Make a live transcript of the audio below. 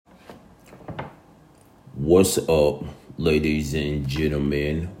What's up, ladies and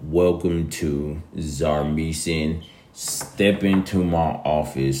gentlemen? Welcome to Zarmeeson Step Into My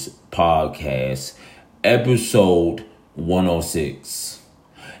Office podcast, episode 106.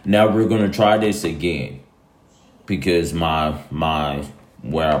 Now we're gonna try this again because my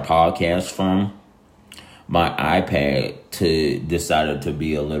where I podcast from, my iPad decided to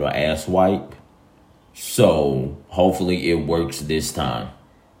be a little ass wipe. So hopefully it works this time.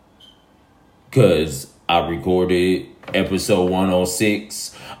 Cause I recorded episode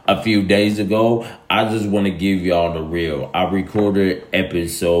 106 a few days ago. I just want to give y'all the real. I recorded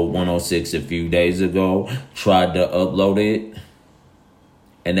episode 106 a few days ago, tried to upload it,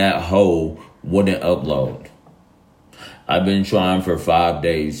 and that hoe wouldn't upload. I've been trying for 5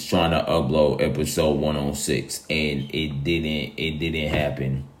 days trying to upload episode 106, and it didn't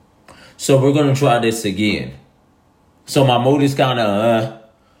happen. So we're gonna try this again. So my mood is kind of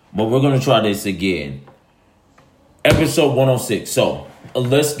but we're gonna try this again. Episode 106. So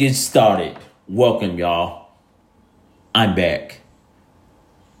let's get started. Welcome, y'all. I'm back.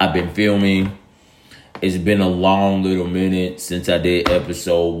 I've been filming. It's been a long little minute since I did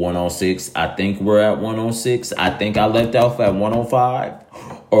episode 106. I think we're at 106. I think I left off at 105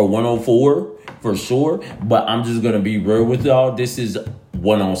 or 104 for sure. But I'm just going to be real with y'all. This is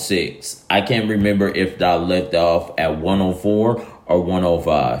 106. I can't remember if I left off at 104 or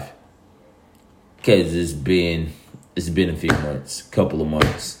 105. Because it's been a few months, couple of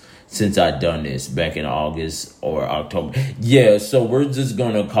months since I done this back in August or October. Yeah, so we're just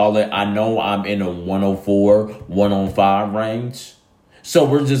going to call it. I know I'm in a 104, 105 range. So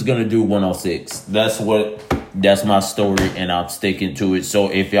we're just going to do 106. That's my story and I'm sticking to it.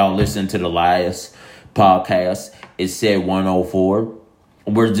 So if y'all listen to the last podcast, it said 104.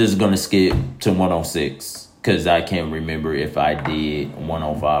 We're just going to skip to 106 because I can't remember if I did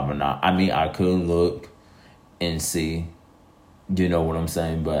 105 or not. I mean, I could look and see, you know what I'm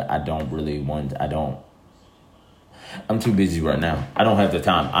saying? But I'm too busy right now. I don't have the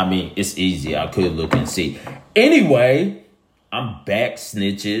time. I mean, it's easy. I could look and see. Anyway, I'm back,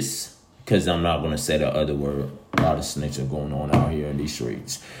 snitches, because I'm not going to say the other word. A lot of snitching going on out here in these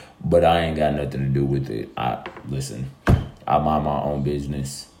streets. But I ain't got nothing to do with it. Listen, I mind my own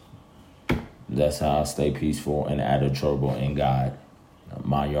business. That's how I stay peaceful and out of trouble in God.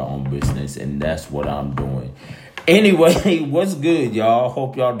 Mind your own business, and that's what I'm doing. Anyway, what's good, y'all?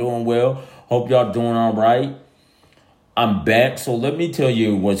 Hope y'all doing well. Hope y'all doing all right. I'm back, so let me tell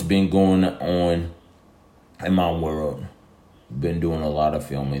you what's been going on in my world. Been doing a lot of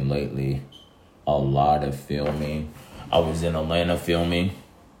filming lately. A lot of filming. I was in Atlanta filming.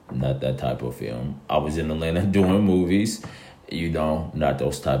 Not that type of film. I was in Atlanta doing movies. You know, not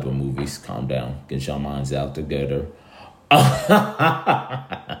those type of movies. Calm down. Get your minds out together.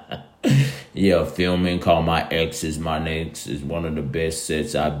 Yeah, filming called My Ex Is My Next is one of the best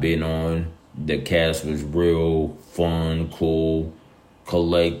sets I've been on. The cast was real fun, cool,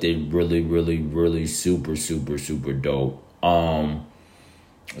 collected, really super dope.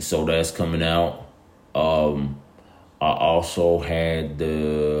 So that's coming out. I also had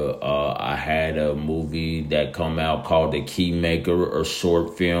I had a movie that come out called The Keymaker, a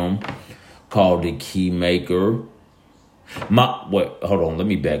short film called The Keymaker. Hold on, let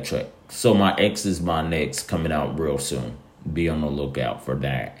me backtrack. So My Ex Is My Next coming out real soon. Be on the lookout for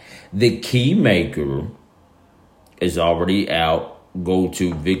that. The Keymaker is already out. Go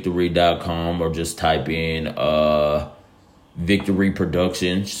to victory.com or just type in Victory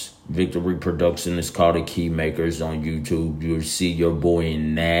Productions. Victory Production is called The Keymakers on YouTube. You'll see your boy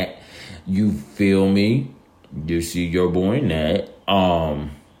in that. You feel me? You see your boy in that.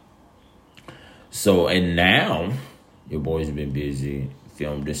 So, and now, your boy's been busy.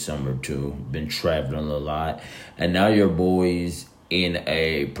 Filmed this summer, too. Been traveling a lot. And now your boy's in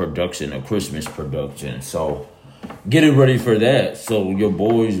a Christmas production. So, getting ready for that. So, your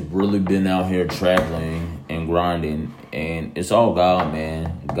boy's really been out here traveling and grinding. And it's all God,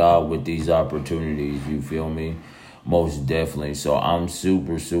 man. God with these opportunities, you feel me? Most definitely. So, I'm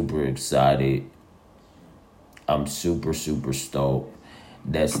super excited. I'm super stoked.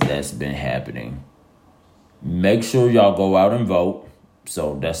 That's been happening. Make sure y'all go out and vote.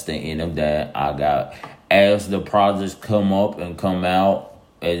 So that's the end of that. I got, as the projects come up and come out,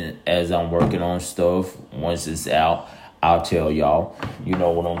 and as I'm working on stuff, once it's out, I'll tell y'all. You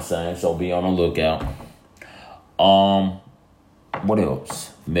know what I'm saying? So be on the lookout. What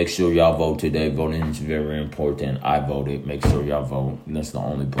else? Make sure y'all vote today. Voting is very important. I voted. Make sure y'all vote. That's the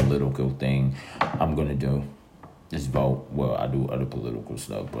only political thing I'm going to do. Just vote. Well, I do other political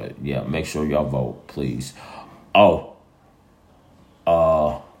stuff, but yeah, make sure y'all vote, please.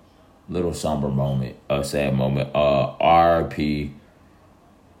 Little somber moment, a sad moment. RP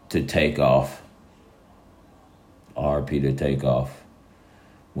to Takeoff. RP to Takeoff.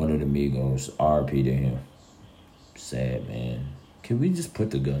 One of the Migos. RP to him. Sad, man. Can we just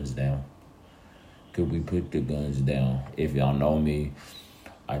put the guns down? Could we put the guns down? If y'all know me,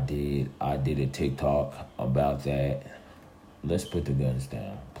 I did a TikTok about that. Let's put the guns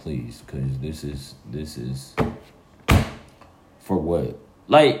down, please, because this is for what?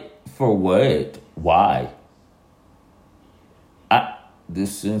 Like, for what? Why?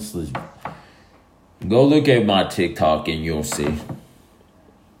 This senseless. Go look at my TikTok and you'll see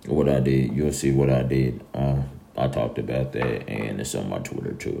what I did. You'll see what I did. I talked about that, and it's on my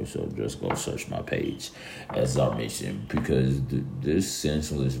Twitter too. So just go search my page, as I mentioned, because this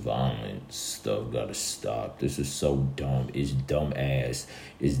senseless violence stuff gotta stop. This is so dumb. It's dumbass.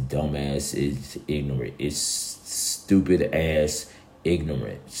 It's dumbass. It's ignorant. It's stupid ass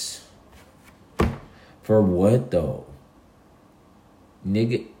ignorance. For what though?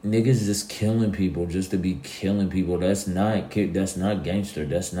 Niggas just killing people just to be killing people. That's not gangster.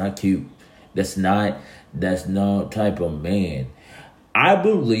 That's not cute. That's no type of man. I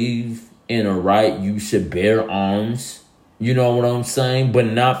believe in a right you should bear arms. You know what I'm saying? But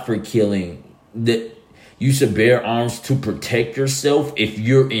not for killing. That you should bear arms to protect yourself if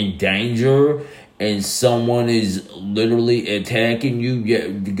you're in danger and someone is literally attacking you. Yeah,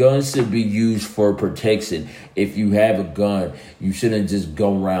 the gun should be used for protection. If you have a gun, you shouldn't just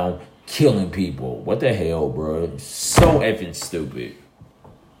go around killing people. What the hell, bro? So effing stupid.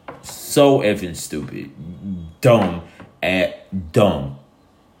 So effing stupid. Dumb.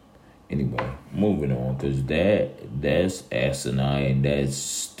 Anyway, moving on, because that's asinine. That's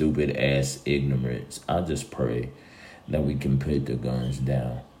stupid ass ignorance. I just pray that we can put the guns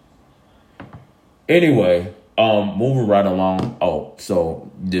down. Anyway, moving right along. Oh,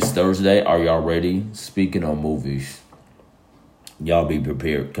 so this Thursday, are y'all ready? Speaking of movies, y'all be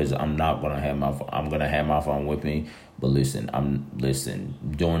prepared, because I'm gonna have my phone with me. But listen,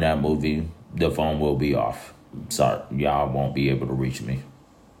 during that movie, the phone will be off. Sorry, y'all won't be able to reach me.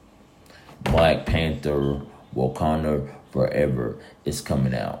 Black Panther, Wakanda Forever is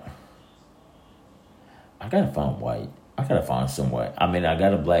coming out. I gotta find white. I gotta find some white. I mean, I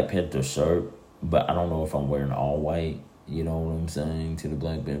got a Black Panther shirt, but I don't know if I'm wearing all white. You know what I'm saying? To the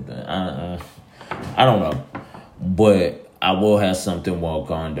Black Panther. I don't know. But I will have something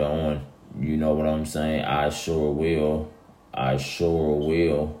Wakanda on. You know what I'm saying? I sure will.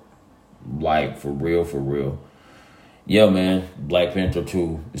 Like, for real. Yeah, man. Black Panther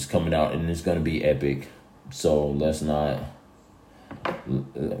 2 is coming out, and it's going to be epic. So let's not...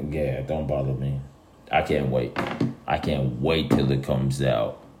 Yeah, don't bother me. I can't wait. Till it comes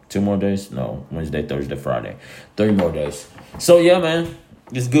out. 2 more days? No. Wednesday, Thursday, Friday. 3 more days. So, yeah, man.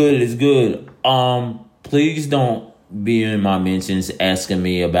 It's good. Please don't be in my mentions asking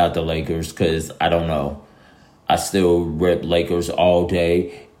me about the Lakers, because I don't know. I still rep Lakers all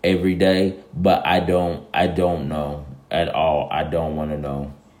day, every day, but I don't know at all. I don't want to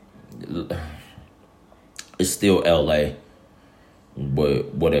know. It's still LA,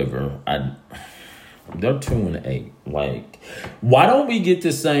 but whatever. They're 2-8. Like, why don't we get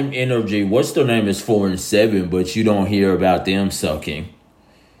the same energy? What's their name is 4-7, but you don't hear about them sucking.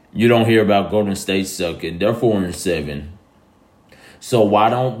 You don't hear about Golden State sucking. They're 4-7. So why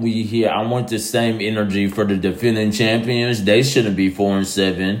don't we hear? I want the same energy for the defending champions. They shouldn't be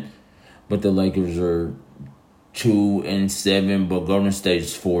 4-7, but the Lakers are 2-7. But Golden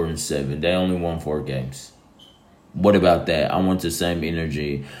State's 4-7. They only won 4 games. What about that? I want the same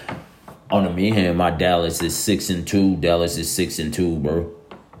energy. On the other hand, my Dallas is 6-2. Dallas is 6-2, bro.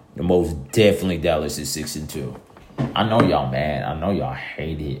 The most definitely Dallas is 6-2. I know y'all mad. I know y'all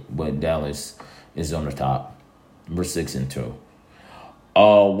hate it, but Dallas is on the top. We're 6-2.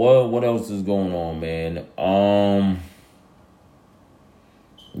 What else is going on, man?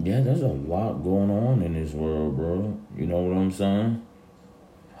 Yeah, there's a lot going on in this world, bro. You know what I'm saying?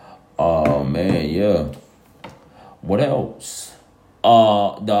 Man, yeah. What else? The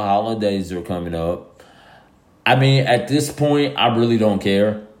holidays are coming up. I mean, at this point, I really don't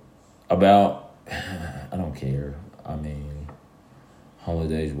care about... I don't care. I mean,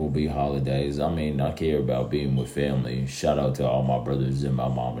 holidays will be holidays. I mean, I care about being with family. Shout out to all my brothers and my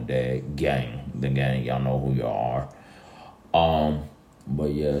mom and dad. The gang, y'all know who y'all are.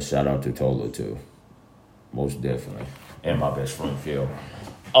 But yeah, shout out to Tola too. Most definitely. And my best friend Phil.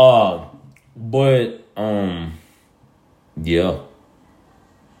 Yeah.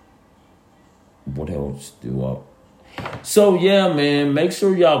 What else do I... So yeah, man, make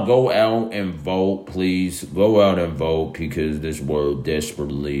sure y'all go out and vote, please. Go out and vote because this world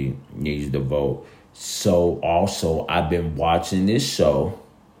desperately needs to vote. So also, I've been watching this show.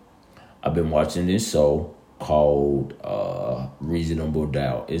 Called Reasonable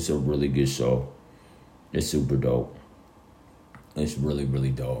Doubt. It's a really good show. It's super dope. It's really,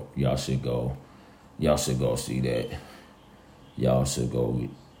 really dope. Y'all should go see that. Y'all should go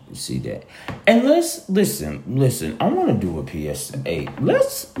see that. And let's listen. I want to do a PSA.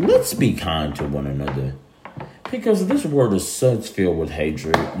 Let's be kind to one another, because this world is such filled with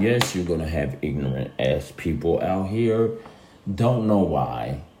hatred. Yes, you're gonna have ignorant ass people out here. Don't know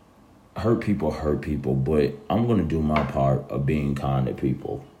why. Hurt people, but I'm gonna do my part of being kind to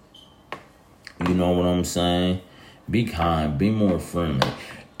people. You know what I'm saying? Be kind, be more friendly.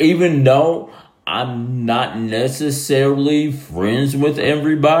 Even though I'm not necessarily friends with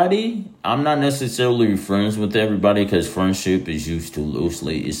everybody. Because friendship is used too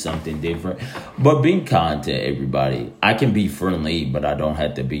loosely. It's something different. But being kind to everybody. I can be friendly, but I don't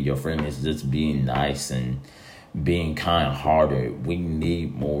have to be your friend. It's just being nice and being kind-hearted. We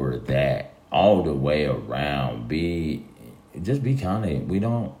need more of that all the way around. Just be kind. We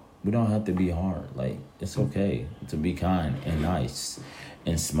don't have to be hard. Like, it's okay to be kind and nice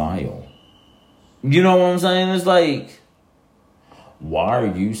and smile. You know what I'm saying? It's like, why are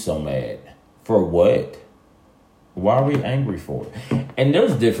you so mad? For what? Why are we angry for it? And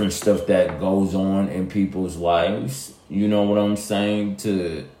there's different stuff that goes on in people's lives. You know what I'm saying?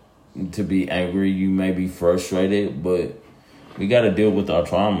 To be angry, you may be frustrated, but we got to deal with our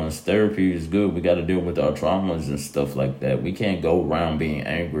traumas. Therapy is good. We got to deal with our traumas and stuff like that. We can't go around being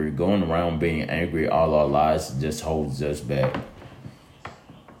angry. Going around being angry all our lives just holds us back.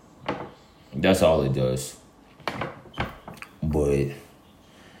 That's all it does. But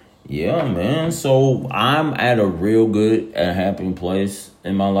yeah, man. So I'm at a real good and happy place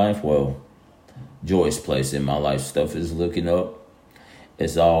in my life. Well, joyous place in my life. Stuff is looking up.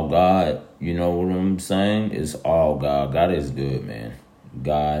 It's all God. You know what I'm saying? It's all God. God is good, man.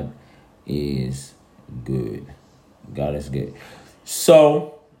 God is good. God is good.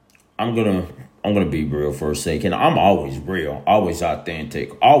 So I'm gonna be real for a second. I'm always real, always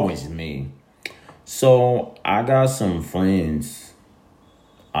authentic, always me. So I got some friends.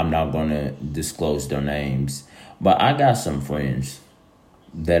 I'm not gonna disclose their names, but I got some friends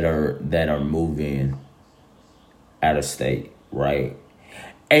that are moving out of state, right?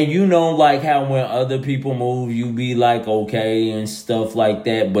 And you know, like how when other people move, you be like, okay, and stuff like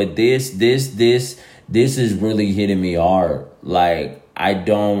that. But this is really hitting me hard. Like,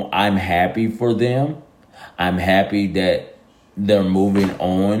 I'm happy for them. I'm happy that they're moving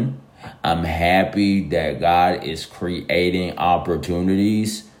on. I'm happy that God is creating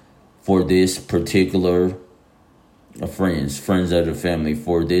opportunities for this particular friends of the family,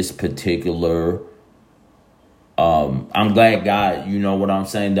 for this particular I'm glad God, you know what I'm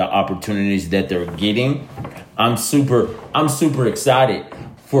saying, the opportunities that they're getting. I'm super excited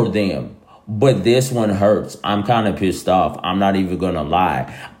for them. But this one hurts. I'm kind of pissed off. I'm not even going to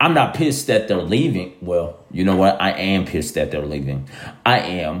lie. I'm not pissed that they're leaving. Well, you know what? I am pissed that they're leaving. I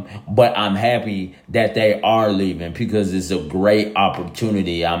am. But I'm happy that they are leaving because it's a great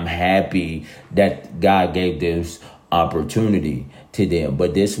opportunity. I'm happy that God gave this opportunity to them.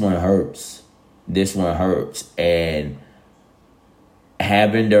 But this one hurts. This one hurts. And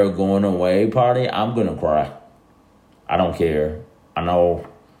having their going away party, I'm going to cry. I don't care. I know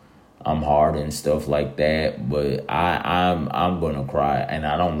I'm hard and stuff like that, but I'm gonna cry, and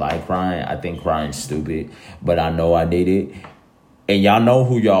I don't like crying. I think crying's stupid, but I know I did it. And y'all know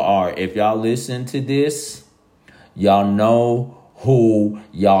who y'all are. If y'all listen to this, y'all know who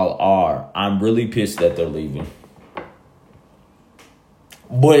y'all are. I'm really pissed that they're leaving.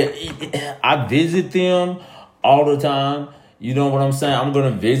 But I visit them all the time. You know what I'm saying? I'm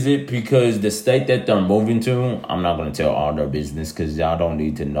going to visit because the state that they're moving to, I'm not going to tell all their business because y'all don't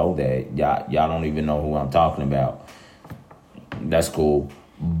need to know that. Y'all don't even know who I'm talking about. That's cool.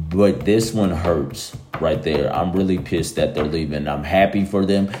 But this one hurts right there. I'm really pissed that they're leaving. I'm happy for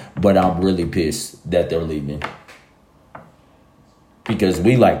them, but I'm really pissed that they're leaving. Because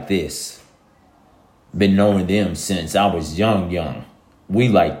we like this. Been knowing them since I was young. We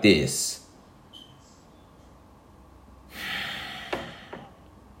like this.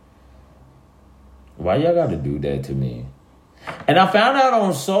 Why y'all gotta do that to me? And I found out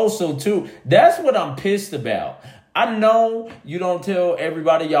on social too. That's what I'm pissed about. I know you don't tell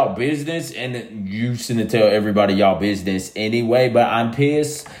everybody y'all business, and you shouldn't tell everybody y'all business anyway, but I'm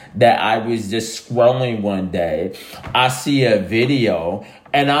pissed that I was just scrolling one day. I see a video,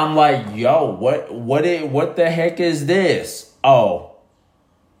 and I'm like, yo, what the heck is this? Oh,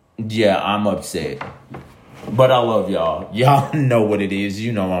 yeah, I'm upset. But I love y'all. Y'all know what it is.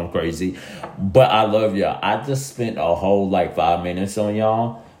 You know I'm crazy. But I love y'all. I just spent a whole 5 minutes on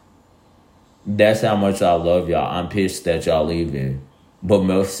y'all. That's how much I love y'all. I'm pissed that y'all leaving. But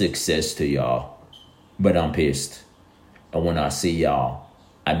most success to y'all. But I'm pissed. And when I see y'all,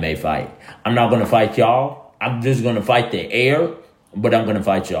 I may fight. I'm not going to fight y'all. I'm just going to fight the air. But I'm going to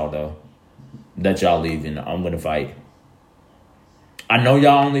fight y'all, though. That y'all leaving. I'm going to fight. I know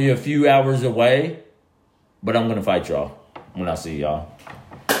y'all only a few hours away. But I'm going to fight y'all when I see y'all.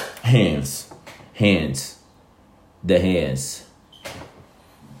 Hands. The hands.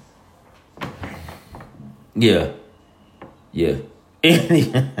 Yeah.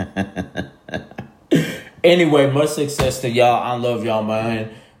 Anyway, much success to y'all. I love y'all,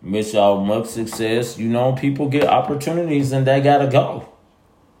 man. Miss y'all much success. You know, people get opportunities and they gotta go.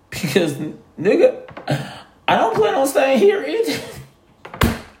 Because, nigga, I don't plan on staying here either.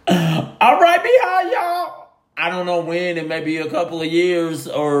 I'm right behind y'all. I don't know when. It may be a couple of years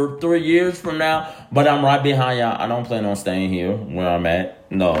or 3 years from now. But I'm right behind y'all. I don't plan on staying here where I'm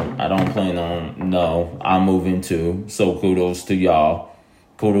at. No, I don't plan on. No, I'm moving too. So kudos to y'all.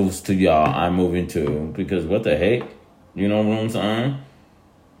 I'm moving too. Because what the heck? You know what I'm saying?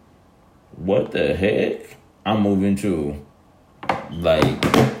 What the heck? I'm moving too.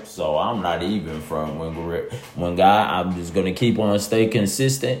 So I'm not even from when God, I'm just going to keep on stay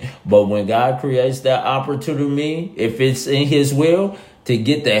consistent. But when God creates that opportunity to me, if it's in his will to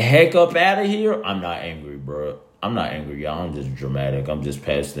get the heck up out of here, I'm not angry, bro. I'm not angry, y'all. I'm just dramatic. I'm just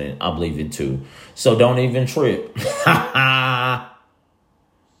passionate. I'm leaving too. So don't even trip.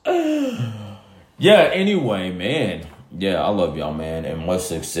 Yeah, anyway, man. Yeah, I love y'all, man. And much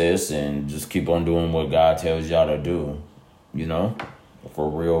success. And just keep on doing what God tells y'all to do. You know? For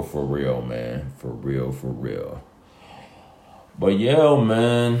real, man. For real. But yeah,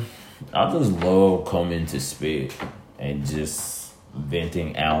 man, I just love coming to spit and just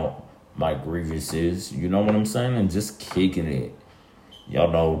venting out my grievances. You know what I'm saying? And just kicking it.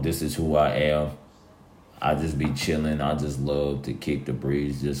 Y'all know this is who I am. I just be chilling. I just love to kick the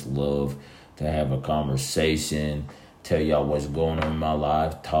breeze. Just love to have a conversation. Tell y'all what's going on in my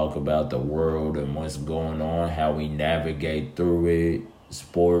life. Talk about the world and what's going on. How we navigate through it.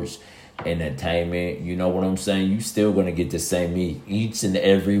 Sports, entertainment. You know what I'm saying? You still going to get to see me each and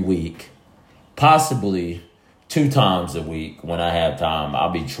every week. Possibly 2 times a week when I have time.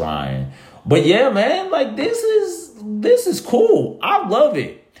 I'll be trying. But yeah, man, this is cool. I love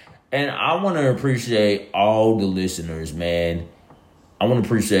it. And I want to appreciate all the listeners, man. I want to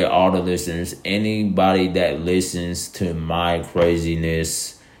appreciate all the listeners. Anybody that listens to my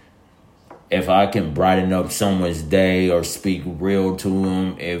craziness. If I can brighten up someone's day or speak real to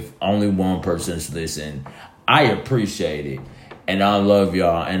them, if only one person's listening, I appreciate it. And I love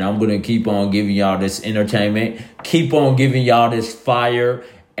y'all. And I'm going to keep on giving y'all this entertainment. Keep on giving y'all this fire.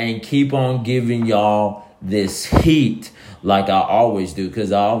 And keep on giving y'all this heat like I always do.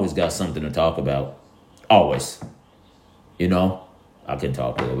 Because I always got something to talk about. Always. You know, I can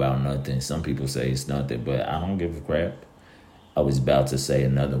talk about nothing. Some people say it's nothing, but I don't give a crap. I was about to say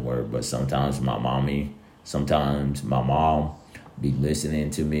another word, but sometimes my mom be listening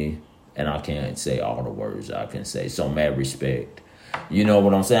to me, and I can't say all the words I can say. So mad respect. You know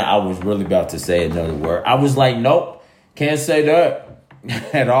what I'm saying? I was really about to say another word. I was like, nope, can't say that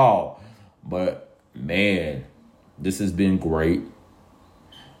at all. But, man, this has been great.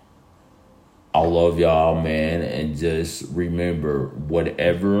 I love y'all, man, and just remember,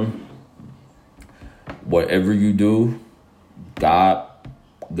 whatever you do, God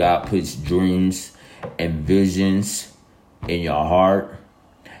puts dreams and visions in your heart.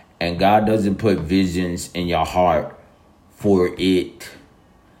 And God doesn't put visions in your heart for it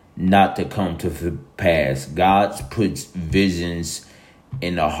not to come to pass. God puts visions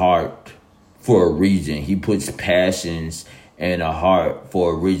in the heart for a reason. He puts passions in a heart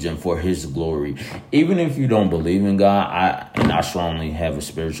for a reason, for his glory. Even if you don't believe in God, I strongly have a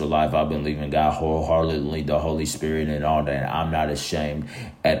spiritual life. I believe in God wholeheartedly, the Holy Spirit and all that. I'm not ashamed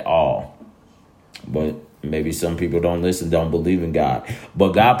at all. But maybe some people don't believe in God.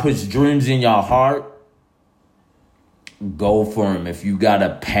 But God puts dreams in your heart. Go for them. If you got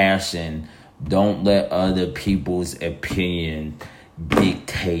a passion, don't let other people's opinion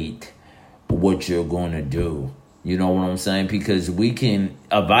dictate what you're going to do. You know what I'm saying? Because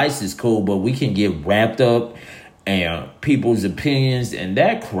advice is cool, but we can get wrapped up and people's opinions and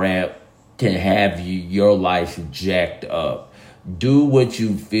that crap can have your life jacked up. Do what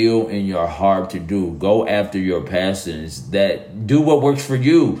you feel in your heart to do. Go after your passions. That do what works for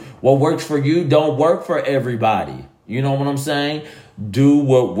you. What works for you don't work for everybody. You know what I'm saying? Do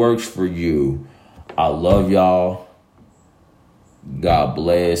what works for you. I love y'all. God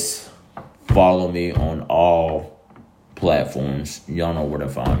bless. Follow me on all platforms. Y'all know where to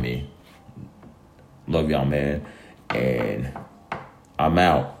find me. Love y'all, man. And I'm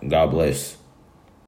out. God bless.